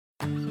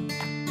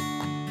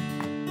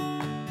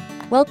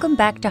Welcome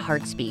back to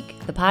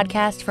HeartSpeak, the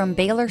podcast from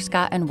Baylor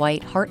Scott and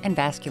White Heart and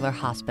Vascular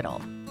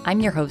Hospital.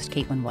 I'm your host,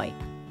 Caitlin White.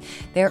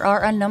 There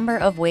are a number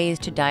of ways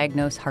to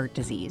diagnose heart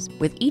disease,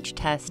 with each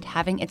test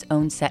having its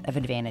own set of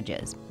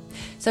advantages.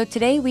 So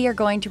today we are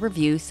going to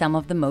review some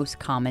of the most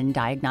common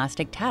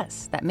diagnostic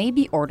tests that may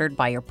be ordered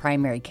by your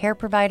primary care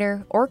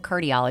provider or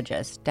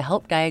cardiologist to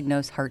help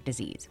diagnose heart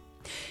disease.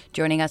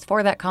 Joining us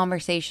for that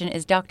conversation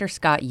is Dr.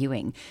 Scott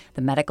Ewing,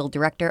 the Medical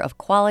Director of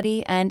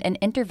Quality and an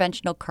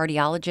interventional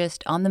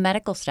cardiologist on the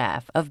medical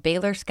staff of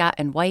Baylor Scott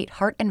and White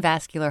Heart and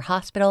Vascular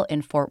Hospital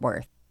in Fort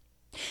Worth.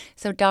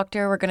 So,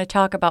 Doctor, we're going to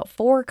talk about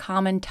 4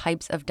 common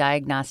types of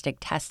diagnostic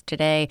tests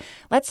today.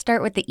 Let's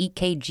start with the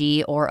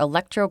EKG or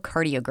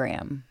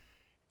electrocardiogram.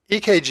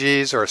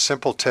 EKGs are a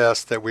simple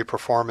test that we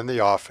perform in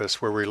the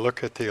office where we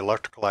look at the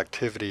electrical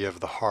activity of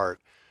the heart.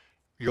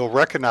 You'll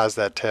recognize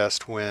that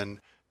test when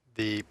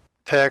the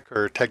tech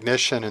or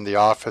technician in the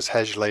office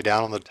has you lay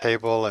down on the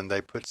table and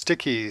they put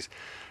sticky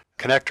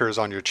connectors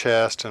on your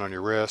chest and on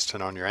your wrist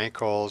and on your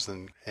ankles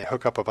and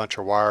hook up a bunch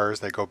of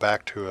wires. They go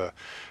back to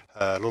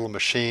a little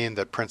machine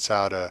that prints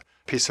out a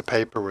piece of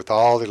paper with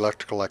all the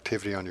electrical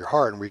activity on your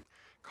heart, and we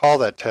call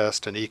that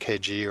test an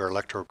EKG or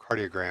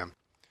electrocardiogram.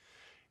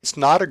 It's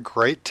not a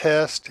great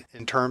test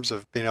in terms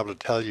of being able to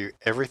tell you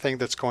everything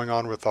that's going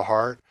on with the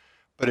heart,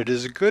 but it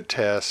is a good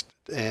test,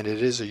 and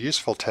it is a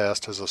useful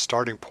test as a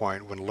starting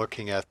point when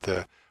looking at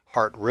the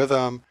heart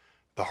rhythm,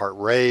 the heart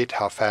rate,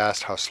 how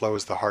fast, how slow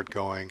is the heart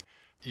going.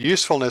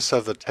 Usefulness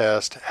of the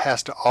test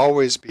has to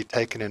always be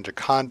taken into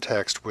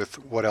context with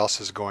what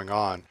else is going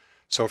on.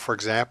 So, for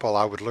example,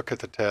 I would look at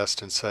the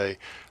test and say,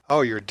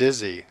 oh, you're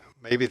dizzy.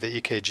 Maybe the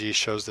EKG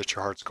shows that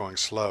your heart's going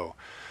slow.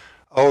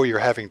 Oh, you're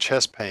having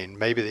chest pain.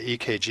 Maybe the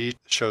EKG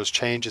shows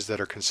changes that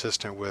are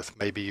consistent with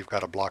maybe you've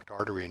got a blocked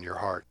artery in your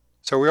heart.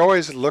 So we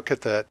always look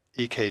at that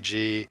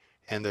EKG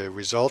and the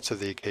results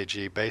of the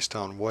EKG based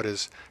on what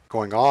is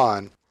going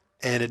on.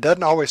 And it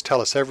doesn't always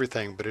tell us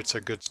everything, but it's a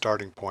good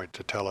starting point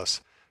to tell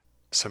us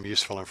some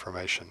useful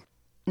information.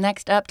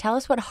 Next up, tell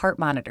us what heart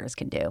monitors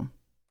can do.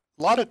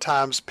 A lot of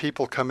times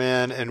people come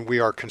in and we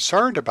are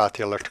concerned about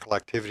the electrical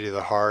activity of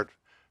the heart,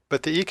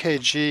 but the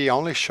EKG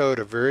only showed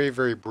a very,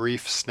 very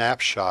brief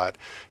snapshot.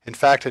 In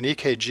fact, an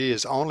EKG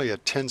is only a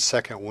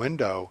 10-second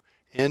window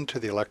into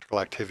the electrical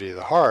activity of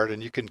the heart,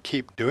 and you can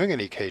keep doing an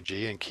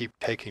EKG and keep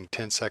taking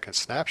 10-second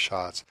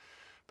snapshots,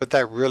 but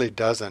that really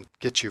doesn't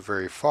get you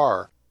very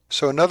far.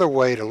 So another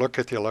way to look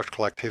at the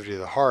electrical activity of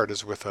the heart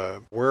is with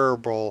a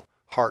wearable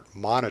heart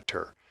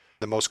monitor.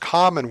 The most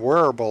common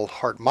wearable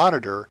heart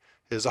monitor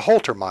is a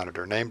Holter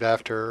monitor, named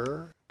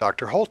after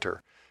Dr.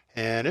 Holter.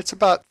 And it's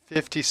about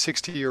 50,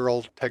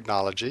 60-year-old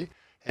technology.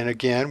 And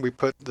again, we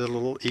put the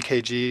little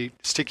EKG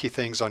sticky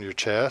things on your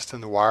chest,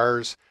 and the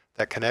wires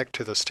that connect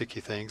to those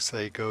sticky things,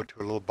 they go to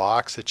a little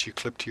box that you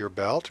clip to your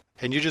belt,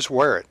 and you just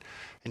wear it.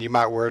 And you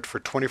might wear it for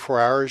 24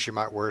 hours, you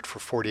might wear it for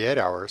 48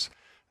 hours.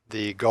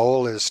 The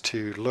goal is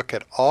to look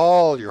at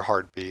all your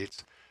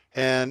heartbeats.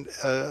 And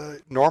a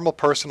normal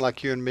person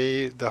like you and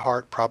me, the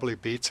heart probably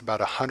beats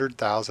about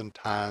 100,000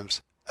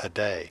 times a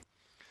day.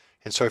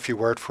 And so if you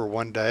wear it for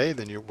one day,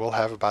 then you will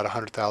have about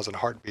 100,000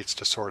 heartbeats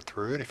to sort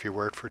through. And if you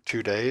wear it for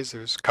 2 days,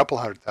 there's a couple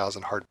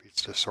 100,000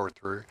 heartbeats to sort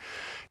through.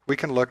 We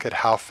can look at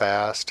how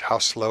fast, how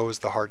slow is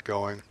the heart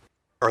going.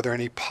 Are there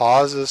any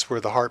pauses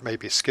where the heart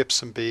maybe skips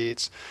some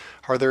beats?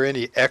 Are there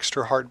any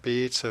extra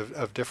heartbeats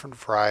of different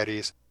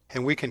varieties?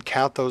 And we can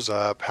count those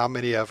up, how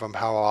many of them,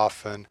 how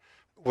often,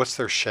 what's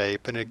their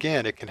shape. And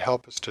again, it can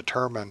help us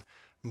determine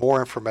more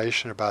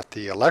information about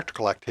the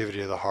electrical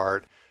activity of the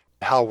heart,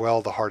 how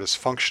well the heart is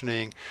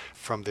functioning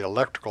from the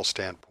electrical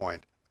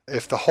standpoint.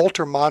 If the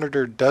Holter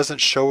monitor doesn't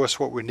show us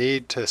what we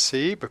need to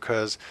see,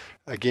 because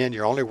again,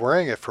 you're only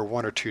wearing it for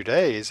 1 or 2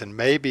 days, and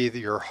maybe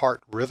your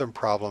heart rhythm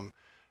problem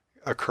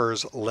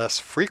occurs less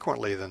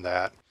frequently than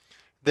that,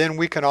 then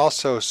we can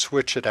also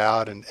switch it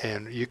out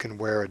and you can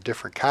wear a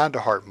different kind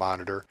of heart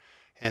monitor.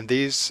 And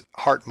these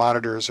heart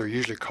monitors are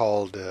usually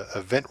called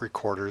event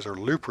recorders or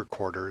loop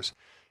recorders,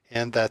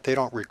 and that they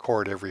don't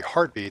record every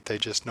heartbeat, they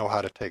just know how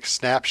to take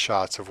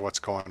snapshots of what's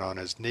going on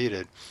as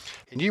needed.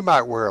 And you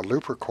might wear a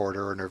loop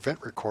recorder or an event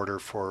recorder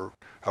for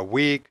a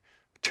week,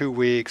 2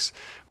 weeks.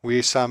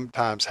 We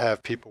sometimes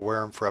have people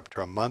wear them for up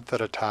to a month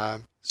at a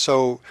time.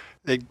 So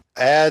it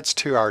adds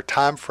to our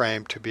time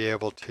frame to be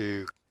able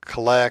to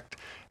collect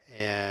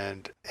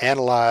and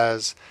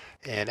analyze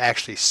and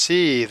actually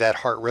see that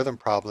heart rhythm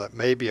problem that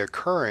may be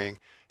occurring.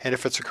 And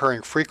if it's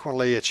occurring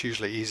frequently, it's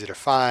usually easy to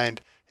find.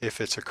 If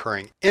it's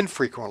occurring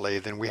infrequently,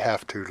 then we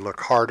have to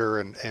look harder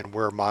and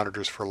wear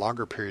monitors for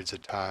longer periods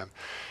of time.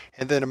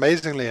 And then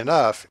amazingly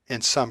enough, in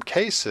some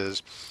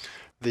cases,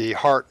 the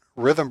heart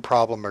rhythm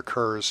problem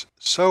occurs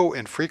so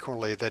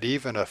infrequently that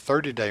even a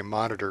 30-day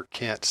monitor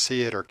can't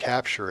see it or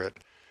capture it.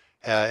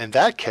 In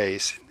that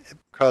case,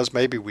 because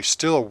maybe we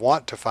still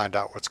want to find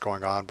out what's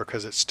going on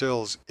because it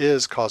still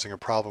is causing a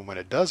problem when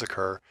it does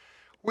occur,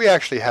 we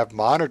actually have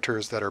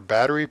monitors that are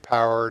battery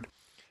powered,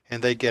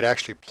 and they get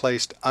actually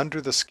placed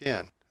under the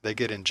skin. They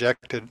get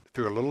injected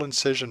through a little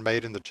incision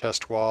made in the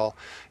chest wall.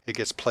 It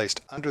gets placed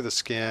under the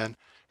skin,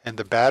 and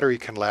the battery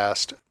can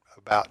last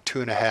about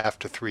 2.5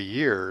 to 3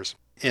 years.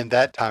 In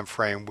that time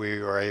frame,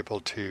 we are able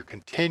to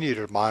continue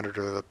to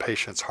monitor the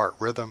patient's heart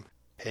rhythm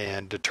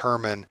and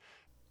determine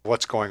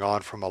what's going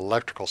on from an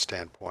electrical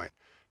standpoint.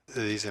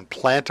 These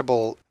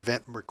implantable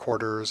event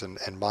recorders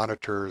and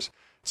monitors,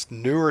 it's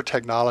newer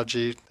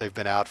technology. They've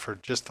been out for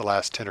just the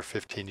last 10 or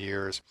 15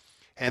 years,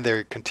 and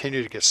they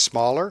continue to get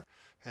smaller,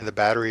 and the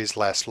batteries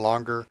last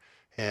longer,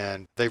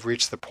 and they've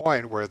reached the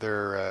point where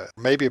they're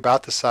maybe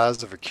about the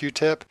size of a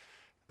Q-tip,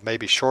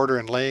 maybe shorter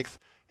in length,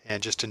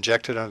 and just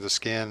injected under the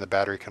skin. The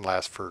battery can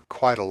last for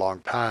quite a long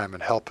time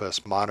and help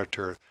us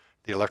monitor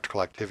the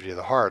electrical activity of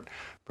the heart,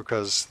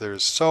 because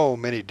there's so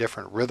many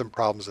different rhythm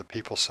problems that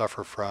people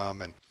suffer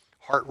from and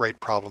heart rate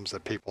problems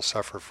that people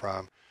suffer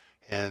from,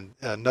 and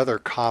another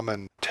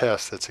common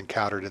test that's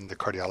encountered in the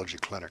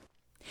cardiology clinic.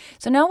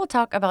 So now we'll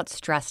talk about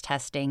stress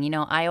testing.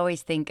 I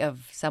always think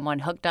of someone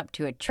hooked up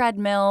to a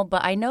treadmill,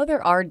 but I know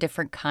there are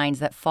different kinds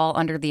that fall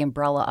under the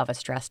umbrella of a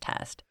stress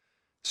test.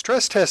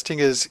 Stress testing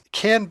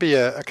can be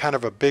a kind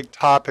of a big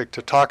topic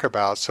to talk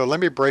about, so let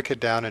me break it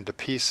down into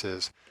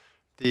pieces.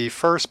 The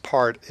first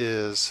part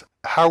is,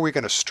 how are we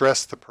going to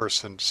stress the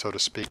person, so to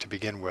speak, to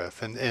begin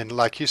with? And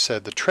like you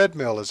said, the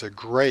treadmill is a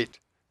great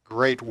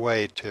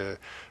way to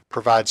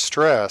provide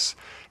stress,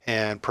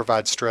 and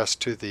provide stress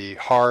to the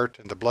heart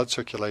and the blood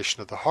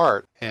circulation of the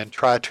heart, and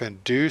try to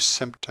induce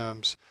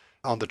symptoms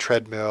on the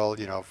treadmill.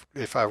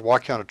 If I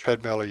walk you on a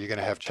treadmill, are you going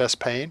to have chest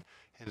pain?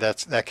 And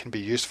that can be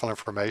useful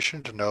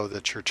information to know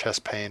that your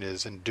chest pain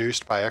is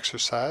induced by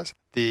exercise.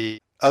 The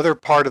other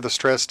part of the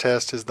stress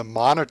test is the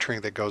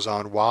monitoring that goes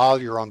on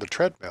while you're on the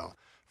treadmill.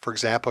 For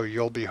example,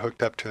 you'll be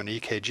hooked up to an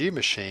EKG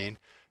machine,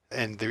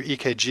 and the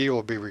EKG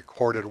will be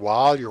recorded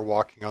while you're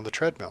walking on the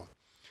treadmill.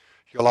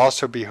 You'll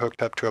also be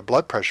hooked up to a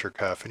blood pressure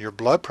cuff, and your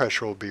blood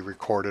pressure will be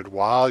recorded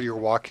while you're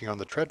walking on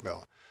the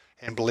treadmill.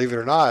 And believe it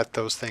or not,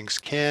 those things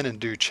can and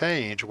do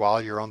change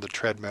while you're on the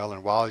treadmill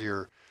and while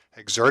you're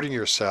exerting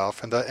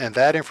yourself, and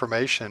that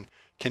information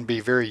can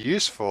be very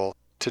useful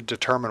to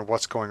determine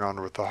what's going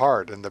on with the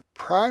heart. And the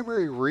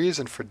primary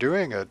reason for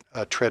doing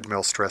a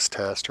treadmill stress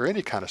test, or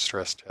any kind of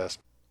stress test,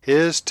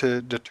 is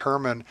to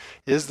determine,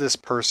 is this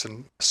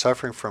person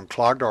suffering from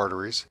clogged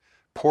arteries,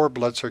 poor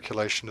blood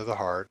circulation to the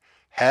heart,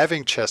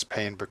 having chest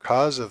pain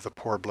because of the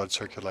poor blood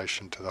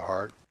circulation to the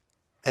heart?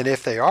 And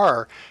if they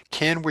are,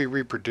 can we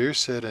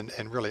reproduce it and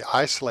really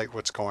isolate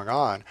what's going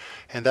on?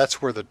 And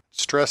that's where the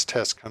stress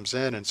test comes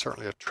in, and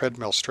certainly a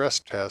treadmill stress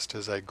test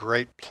is a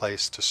great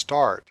place to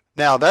start.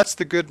 Now, that's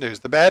the good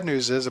news. The bad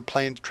news is a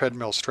plain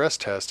treadmill stress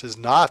test is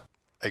not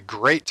a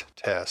great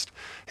test.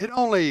 It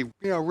only,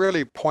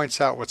 really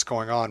points out what's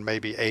going on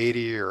maybe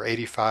 80 or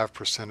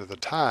 85% of the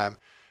time,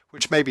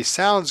 which maybe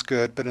sounds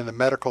good, but in the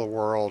medical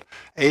world,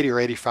 80 or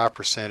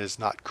 85% is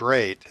not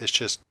great. It's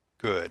just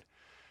good.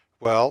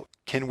 Well,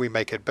 can we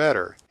make it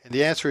better? And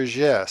the answer is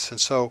yes. And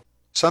so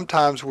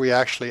sometimes we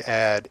actually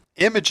add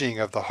imaging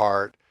of the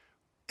heart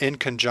in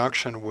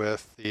conjunction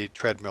with the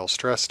treadmill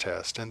stress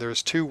test. And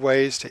there's two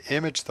ways to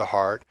image the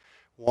heart.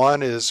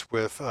 One is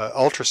with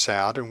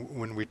ultrasound, and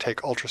when we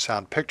take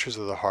ultrasound pictures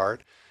of the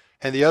heart.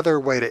 And the other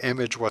way to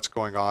image what's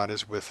going on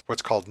is with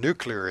what's called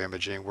nuclear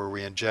imaging, where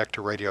we inject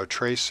a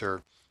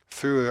radiotracer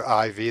through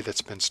an IV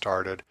that's been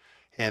started,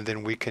 and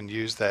then we can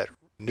use that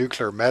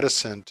nuclear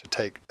medicine to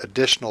take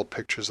additional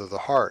pictures of the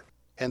heart.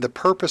 And the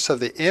purpose of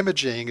the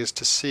imaging is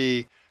to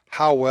see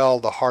how well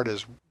the heart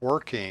is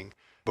working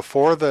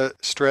before the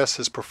stress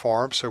is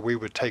performed. So we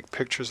would take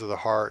pictures of the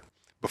heart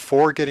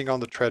before getting on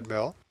the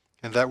treadmill,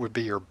 and that would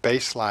be your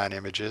baseline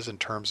images in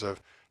terms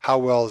of how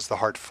well is the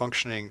heart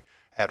functioning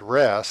at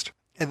rest.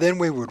 And then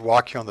we would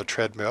walk you on the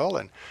treadmill,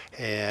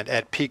 and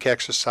at peak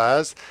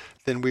exercise,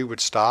 then we would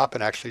stop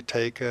and actually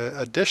take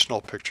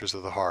additional pictures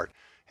of the heart.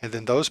 And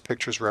then those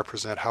pictures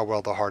represent how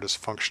well the heart is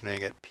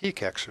functioning at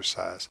peak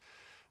exercise.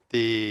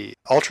 The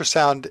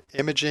ultrasound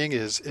imaging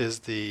is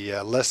the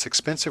less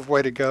expensive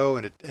way to go,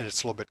 and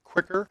it's a little bit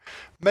quicker.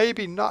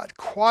 Maybe not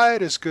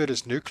quite as good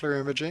as nuclear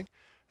imaging.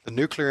 The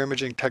nuclear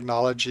imaging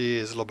technology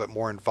is a little bit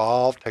more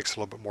involved, takes a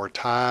little bit more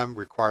time,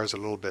 requires a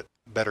little bit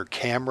better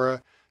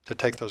camera to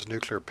take those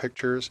nuclear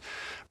pictures.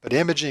 But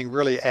imaging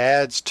really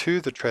adds to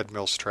the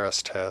treadmill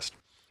stress test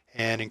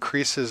and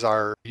increases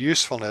our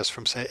usefulness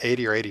from, say,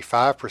 80 or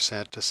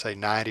 85% to, say,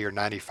 90 or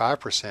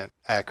 95%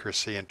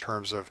 accuracy in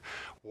terms of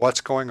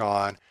what's going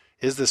on.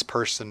 Is this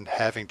person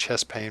having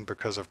chest pain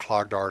because of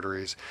clogged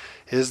arteries?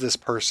 Is this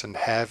person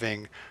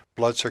having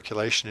blood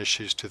circulation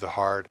issues to the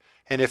heart?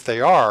 And if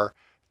they are,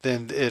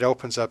 then it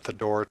opens up the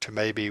door to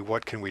maybe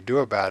what can we do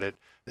about it.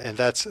 And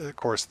that's, of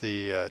course,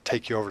 the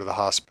take you over to the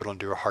hospital and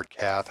do a heart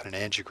cath and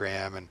an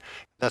angiogram, and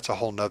that's a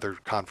whole nother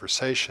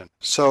conversation.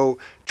 So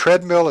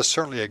treadmill is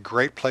certainly a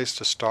great place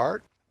to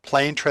start.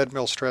 Plain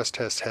treadmill stress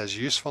test has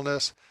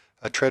usefulness.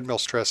 A treadmill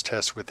stress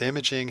test with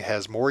imaging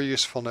has more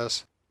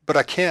usefulness. But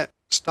I can't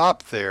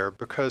stop there,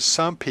 because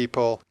some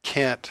people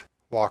can't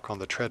walk on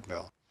the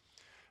treadmill.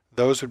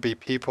 Those would be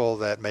people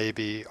that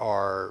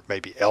are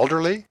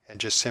elderly and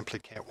just simply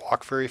can't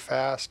walk very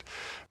fast.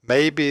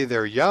 Maybe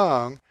they're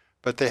young,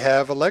 but they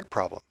have a leg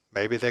problem.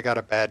 Maybe they got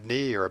a bad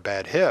knee or a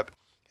bad hip,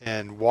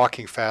 and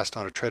walking fast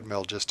on a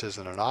treadmill just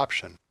isn't an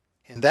option.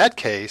 In that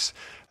case,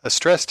 a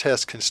stress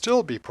test can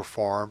still be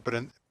performed, but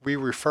we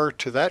refer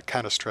to that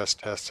kind of stress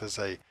test as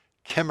a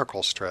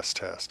chemical stress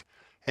test.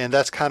 And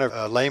that's kind of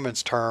a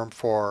layman's term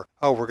for,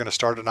 oh, we're going to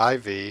start an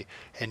IV,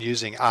 and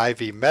using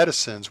IV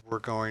medicines, we're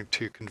going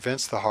to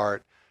convince the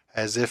heart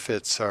as if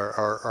it's,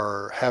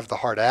 or have the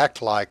heart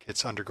act like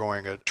it's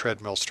undergoing a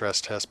treadmill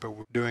stress test, but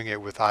we're doing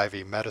it with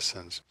IV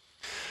medicines.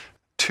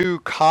 Two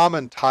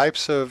common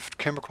types of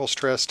chemical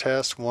stress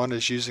tests. One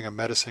is using a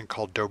medicine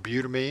called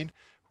dobutamine,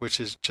 which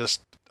is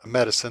just a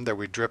medicine that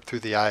we drip through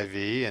the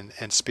IV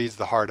and speeds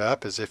the heart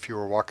up as if you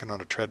were walking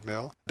on a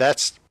treadmill.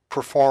 That's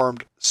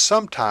performed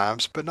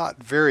sometimes, but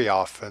not very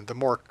often. The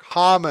more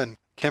common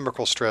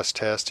chemical stress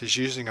test is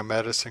using a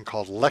medicine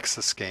called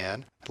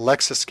Lexiscan.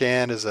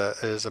 Lexiscan is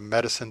a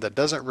medicine that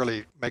doesn't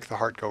really make the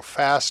heart go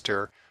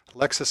faster.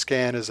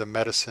 Lexiscan is a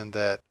medicine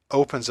that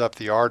opens up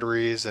the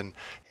arteries and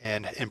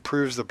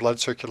improves the blood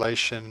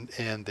circulation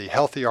in the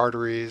healthy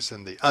arteries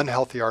and the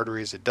unhealthy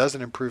arteries. It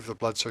doesn't improve the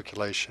blood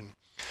circulation.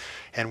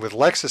 And with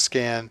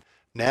Lexiscan,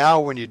 now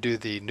when you do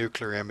the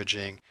nuclear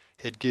imaging,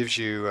 it gives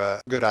you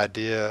a good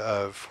idea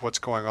of what's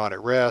going on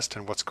at rest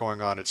and what's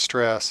going on at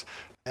stress.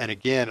 And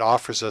again, it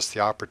offers us the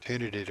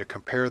opportunity to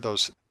compare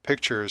those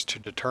pictures to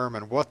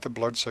determine what the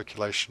blood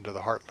circulation to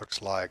the heart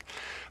looks like.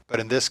 But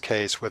in this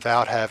case,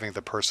 without having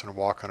the person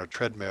walk on a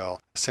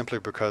treadmill, simply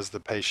because the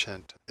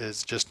patient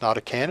is just not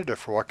a candidate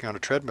for walking on a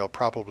treadmill.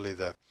 Probably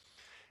the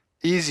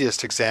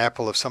easiest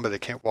example of somebody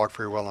that can't walk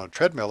very well on a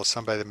treadmill is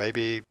somebody that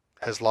maybe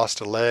has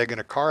lost a leg in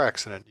a car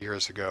accident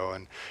years ago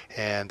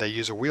and they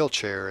use a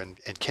wheelchair and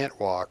can't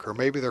walk. Or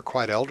maybe they're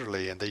quite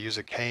elderly and they use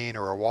a cane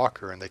or a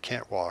walker and they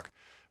can't walk.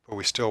 But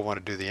we still want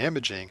to do the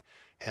imaging,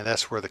 and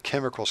that's where the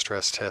chemical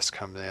stress test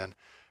comes in.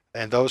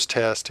 And those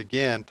tests,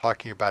 again,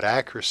 talking about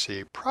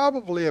accuracy,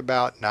 probably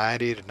about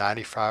 90 to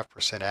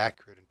 95%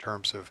 accurate in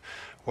terms of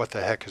what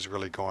the heck is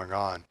really going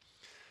on.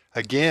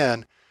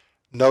 Again,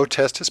 no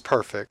test is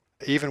perfect.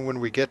 Even when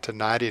we get to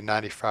 90 to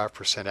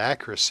 95%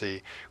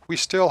 accuracy, we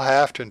still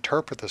have to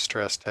interpret the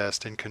stress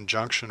test in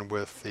conjunction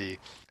with the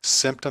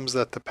symptoms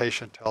that the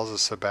patient tells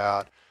us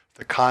about,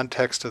 the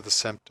context of the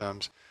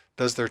symptoms.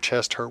 Does their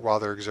chest hurt while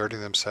they're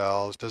exerting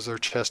themselves? Does their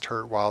chest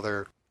hurt while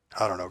they're,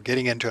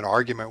 getting into an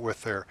argument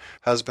with their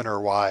husband or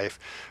wife,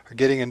 or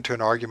getting into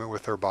an argument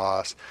with their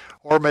boss?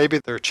 Or maybe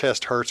their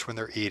chest hurts when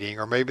they're eating,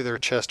 or maybe their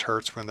chest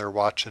hurts when they're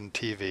watching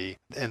TV.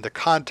 And the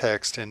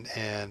context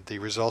and the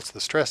results of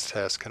the stress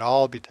test can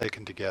all be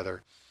taken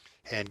together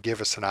and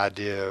give us an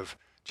idea of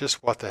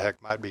just what the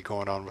heck might be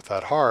going on with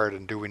that heart,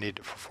 and do we need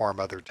to perform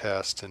other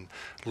tests and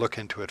look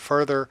into it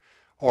further?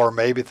 Or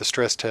maybe the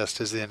stress test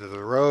is the end of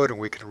the road and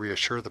we can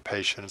reassure the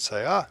patient and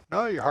say,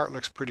 no, your heart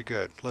looks pretty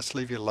good. Let's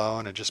leave you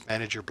alone and just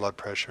manage your blood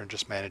pressure and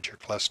just manage your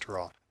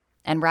cholesterol.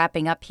 And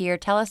wrapping up here,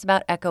 tell us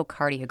about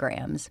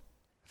echocardiograms.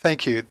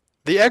 Thank you.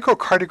 The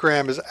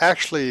echocardiogram is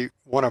actually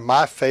one of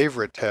my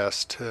favorite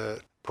tests to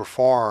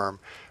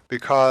perform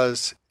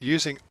because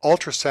using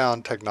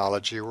ultrasound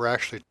technology, we're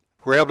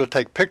able to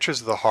take pictures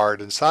of the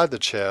heart inside the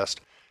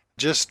chest,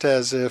 just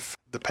as if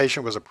the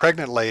patient was a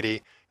pregnant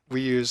lady. We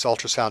use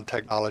ultrasound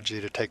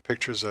technology to take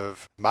pictures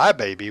of my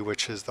baby,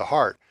 which is the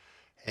heart.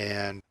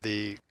 And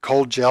the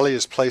cold jelly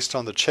is placed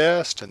on the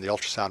chest and the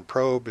ultrasound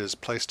probe is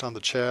placed on the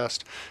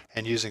chest.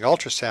 And using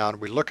ultrasound,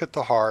 we look at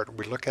the heart,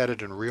 we look at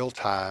it in real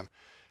time.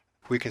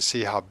 We can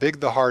see how big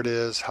the heart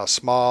is, how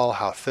small,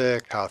 how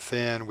thick, how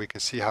thin. We can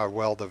see how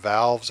well the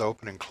valves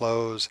open and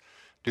close.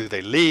 Do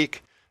they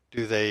leak?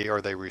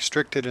 Are they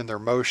restricted in their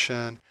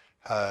motion?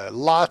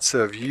 Lots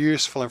of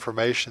useful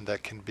information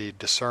that can be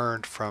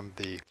discerned from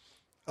the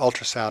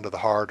ultrasound of the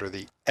heart or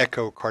the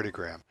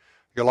echocardiogram.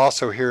 You'll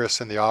also hear us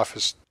in the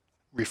office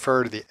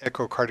refer to the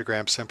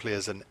echocardiogram simply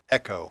as an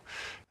echo.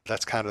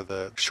 That's kind of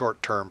the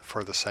short term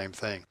for the same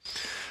thing.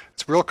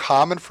 It's real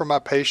common for my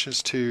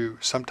patients to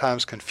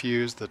sometimes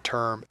confuse the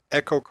term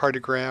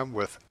echocardiogram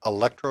with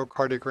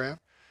electrocardiogram.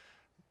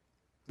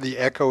 The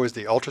echo is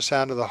the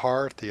ultrasound of the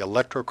heart. The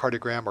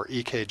electrocardiogram or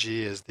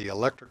EKG is the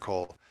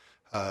electrical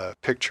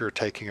picture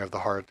taking of the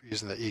heart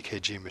using the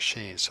EKG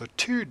machine. So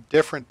two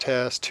different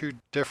tests, two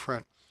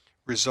different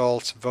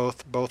results,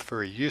 both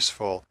very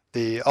useful.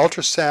 The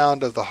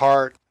ultrasound of the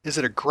heart, is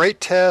it a great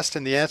test?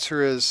 And the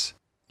answer is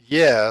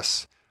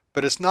yes,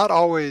 but it's not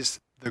always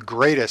the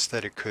greatest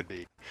that it could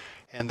be.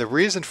 And the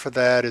reason for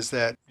that is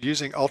that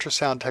using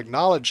ultrasound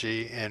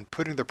technology and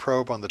putting the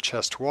probe on the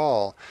chest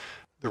wall,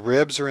 the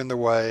ribs are in the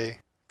way,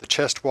 the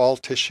chest wall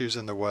tissue's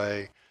in the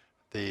way,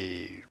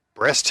 the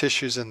breast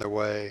tissue's in the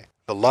way,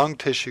 the lung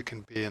tissue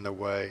can be in the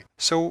way.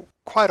 So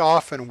quite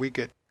often we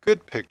get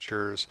good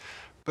pictures,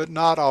 but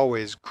not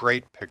always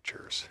great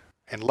pictures.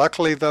 And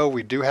luckily, though,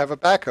 we do have a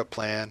backup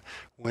plan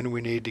when we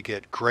need to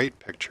get great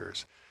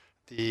pictures.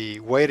 The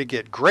way to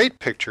get great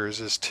pictures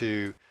is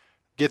to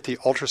get the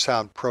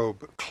ultrasound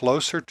probe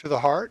closer to the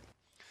heart.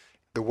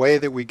 The way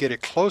that we get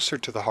it closer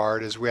to the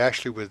heart is we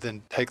actually would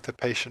then take the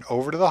patient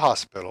over to the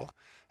hospital.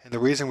 And the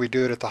reason we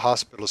do it at the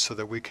hospital is so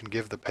that we can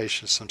give the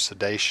patient some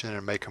sedation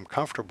and make them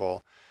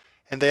comfortable.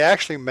 And they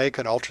actually make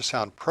an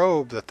ultrasound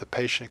probe that the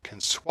patient can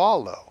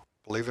swallow.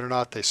 Believe it or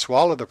not, they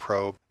swallow the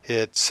probe.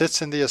 It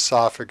sits in the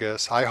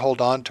esophagus. I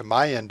hold on to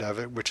my end of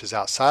it, which is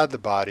outside the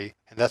body,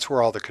 and that's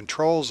where all the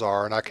controls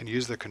are, and I can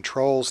use the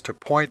controls to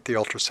point the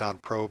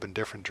ultrasound probe in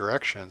different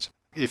directions.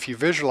 If you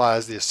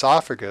visualize the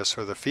esophagus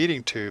or the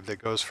feeding tube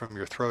that goes from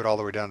your throat all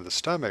the way down to the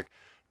stomach,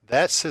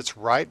 that sits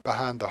right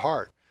behind the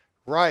heart,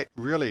 right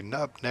really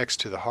up next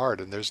to the heart,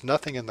 and there's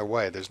nothing in the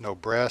way. There's no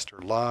breast or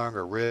lung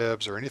or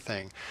ribs or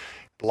anything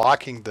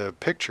blocking the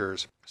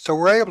pictures. So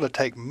we're able to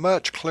take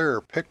much clearer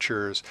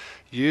pictures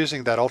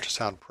using that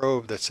ultrasound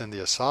probe that's in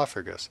the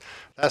esophagus.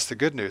 That's the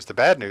good news. The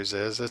bad news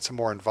is it's a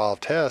more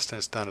involved test and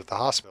it's done at the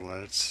hospital,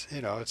 and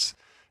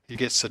you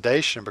get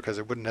sedation because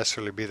it wouldn't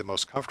necessarily be the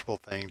most comfortable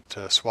thing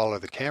to swallow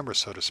the camera,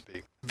 so to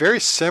speak. Very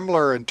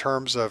similar in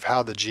terms of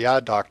how the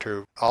GI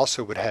doctor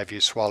also would have you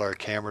swallow a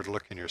camera to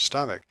look in your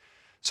stomach.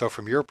 So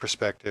from your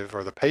perspective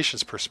or the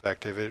patient's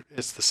perspective,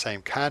 it's the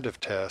same kind of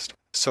test.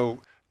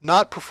 So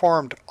not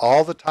performed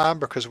all the time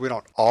because we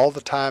don't all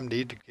the time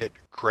need to get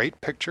great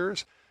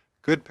pictures.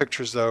 Good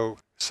pictures, though,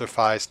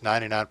 suffice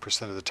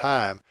 99% of the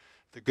time.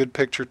 The good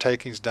picture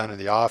taking is done in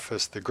the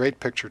office. The great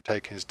picture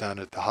taking is done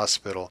at the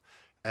hospital.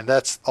 And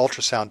that's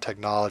ultrasound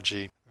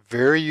technology.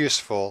 Very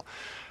useful.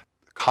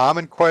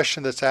 Common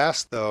question that's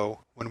asked, though,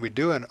 when we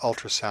do an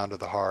ultrasound of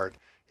the heart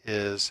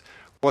is,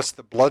 what's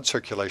the blood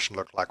circulation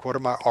look like? What do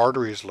my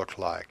arteries look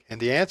like? And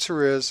the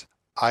answer is,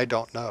 I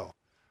don't know.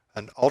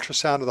 An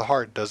ultrasound of the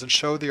heart doesn't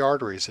show the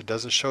arteries. It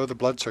doesn't show the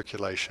blood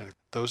circulation.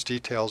 Those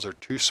details are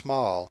too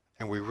small,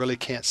 and we really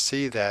can't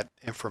see that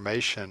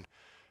information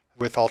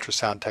with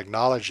ultrasound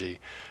technology.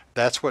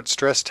 That's what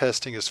stress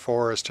testing is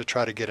for, is to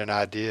try to get an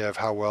idea of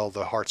how well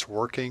the heart's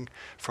working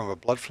from a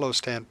blood flow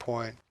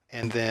standpoint.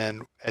 And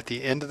then at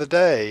the end of the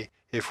day,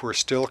 if we're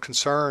still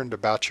concerned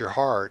about your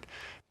heart,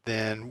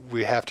 then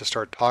we have to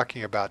start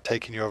talking about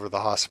taking you over to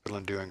the hospital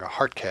and doing a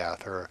heart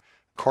cath or a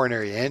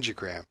coronary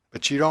angiogram.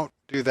 But you don't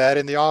do that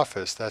in the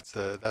office. That's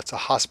a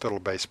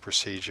hospital-based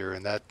procedure,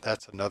 and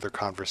that's another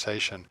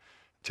conversation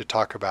to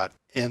talk about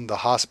in the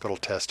hospital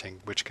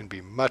testing, which can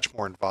be much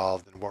more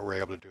involved than what we're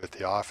able to do at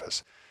the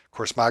office. Of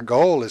course, my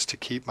goal is to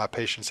keep my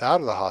patients out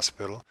of the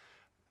hospital.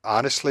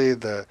 Honestly,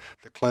 the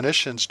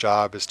clinician's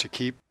job is to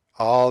keep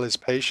all his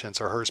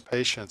patients or her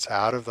patients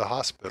out of the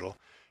hospital,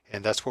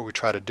 and that's what we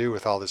try to do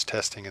with all this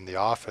testing in the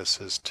office,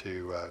 is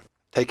to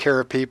take care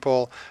of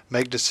people,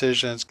 make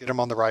decisions, get them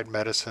on the right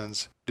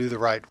medicines, do the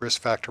right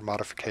risk factor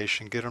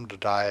modification, get them to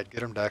diet, get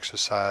them to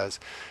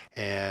exercise,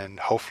 and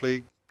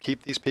hopefully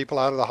keep these people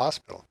out of the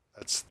hospital.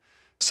 That's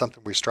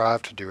something we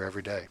strive to do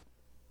every day.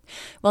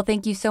 Well,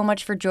 thank you so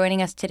much for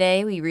joining us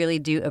today. We really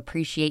do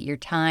appreciate your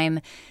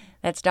time.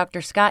 That's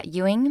Dr. Scott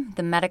Ewing,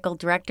 the Medical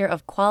Director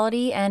of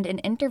Quality and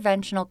an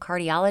interventional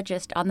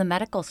cardiologist on the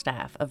medical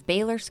staff of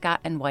Baylor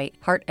Scott & White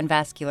Heart and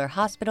Vascular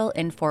Hospital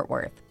in Fort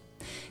Worth.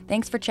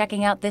 Thanks for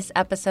checking out this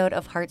episode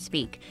of Heart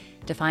Speak.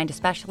 To find a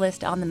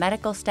specialist on the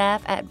medical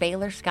staff at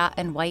Baylor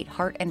Scott & White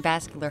Heart and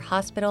Vascular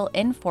Hospital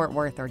in Fort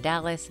Worth or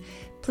Dallas,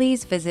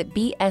 please visit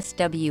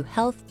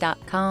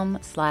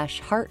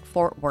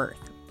bswhealth.com/heartfortworth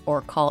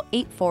or call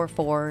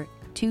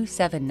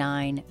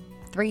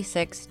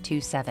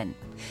 844-279-3627.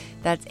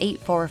 That's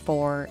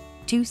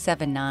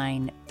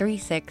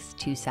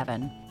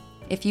 844-279-3627.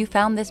 If you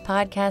found this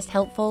podcast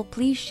helpful,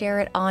 please share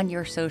it on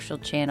your social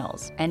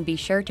channels, and be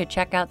sure to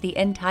check out the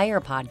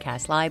entire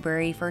podcast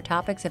library for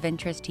topics of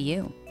interest to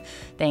you.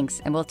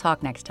 Thanks, and we'll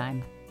talk next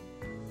time.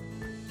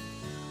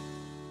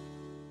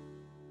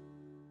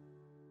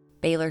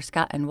 Baylor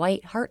Scott &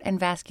 White Heart and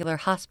Vascular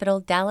Hospital,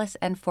 Dallas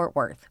and Fort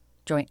Worth.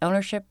 Joint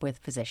ownership with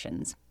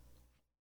physicians.